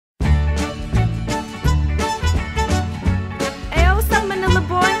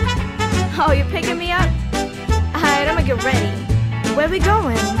already. Where we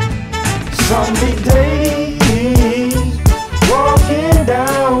going? Sunny days, walking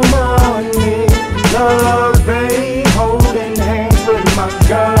down Manila Bay, holding hands with my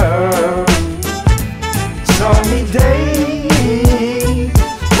girl. Sunny days,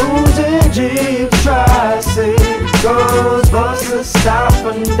 cruising jeeps, tricycles, buses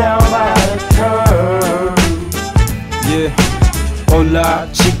stopping down by the curb. Yeah. Hola,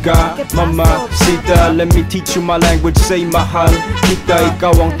 Chica, Mamacita. Let me teach you my language, say mahal. Kita,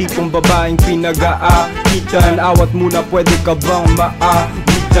 ikaw ang tipong babaeng pinag-aakitan. Awat muna, pwede ka bang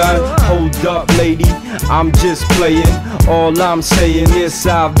maa-witan? Hold up lady, I'm just playing. All I'm saying is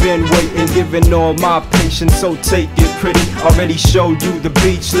I've been waiting, giving all my patience, so take it pretty. Already showed you the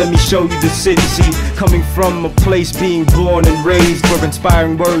beach, let me show you the city. See, coming from a place being born and raised, where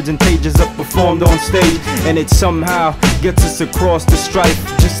inspiring words and pages are performed on stage, and it somehow gets us across the strife,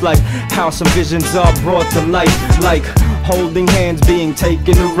 just like how some visions are brought to life, like holding hands being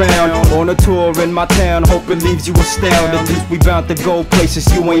taken around on a tour in my town. Hope it leaves you astounded, cause we bout to go places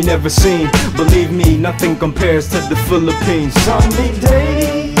you ain't never seen. Believe me, nothing compares to the Philippines. Sunny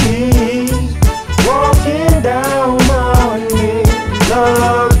days, walking down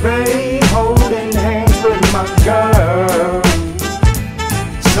Manila Bay, holding hands with my girl.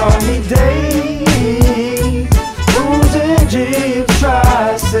 Sunny days, cruising jeeps,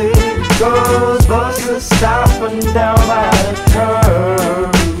 tricycles, buses stopping down by the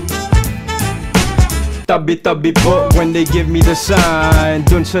curb. Tabi-tabi po when they give me the sign.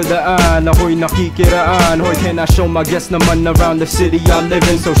 Dun sa daan, ako'y nakikiraan. Hoy, can I show my guests naman around the city I live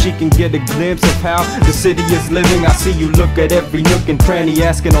in, so she can get a glimpse of how the city is living? I see you look at every nook and cranny,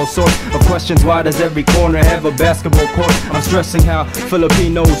 asking all sorts of questions. Why does every corner have a basketball court? I'm stressing how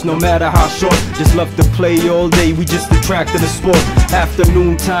Filipinos, no matter how short, just love to play all day. We just attract to the sport.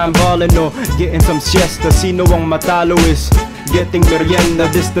 Afternoon time ballin' or getting some siesta. Sino ang matalo is getting merienda.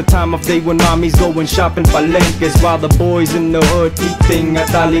 This the time of day when mommy's going shopping palengkes, while the boys in the hood eating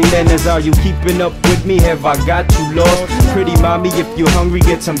at aling nenes. Are you keeping up with me? Have I got you lost? Pretty mommy, if you're hungry,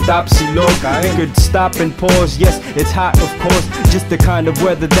 get some tapsilog. We could stop and pause. Yes, it's hot of course, just the kind of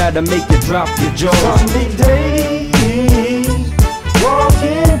weather that'll make you drop your jaw. Sunny days,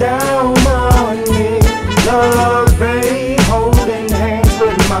 walking down Manila Bay, holding hands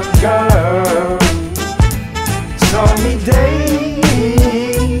with my girl. Sunny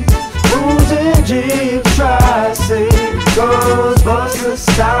days, cruising jeeps, tricycles, buses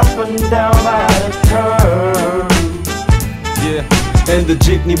stopping down by the curb. Yeah, and the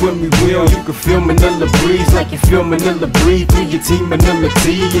jeepney when we wheel, you can feel Manila breeze, like you feel Manila breathe through your team Manila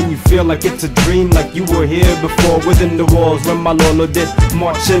tea, and you feel like it's a dream, like you were here before within the walls when my lolo did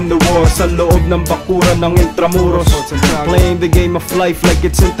march in the war sa loob ng bakuran ng Intramuros, playing the game of life like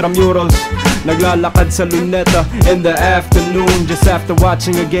it's intramurals. Naglalakad sa luneta in the afternoon, just after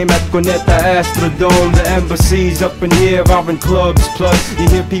watching a game at Cuneta Astrodome. The embassies up in here are in clubs, plus you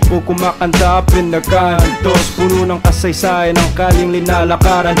hear people kumakanta up in the kantos. Puno ng kasaysayan ang kaling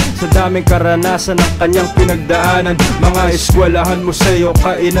linalakaran, sa daming karanasan ng kanyang pinagdaanan. Mga eskwelahan, museo,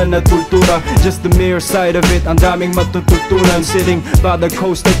 kainan at kultura, just the mere sight of it, ang daming matututunan. Sitting by the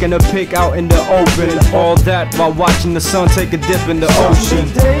coast taking a pic out in the open, and all that while watching the sun take a dip in the ocean.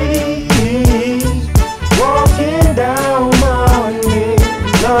 Walking down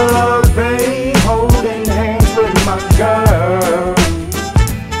Manila Bay, holding hands with my girl.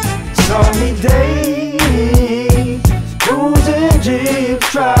 Sunny days, cruising jeeps,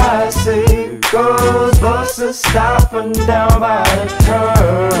 tricycles, buses stopping down by the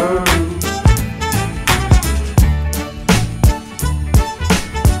curb.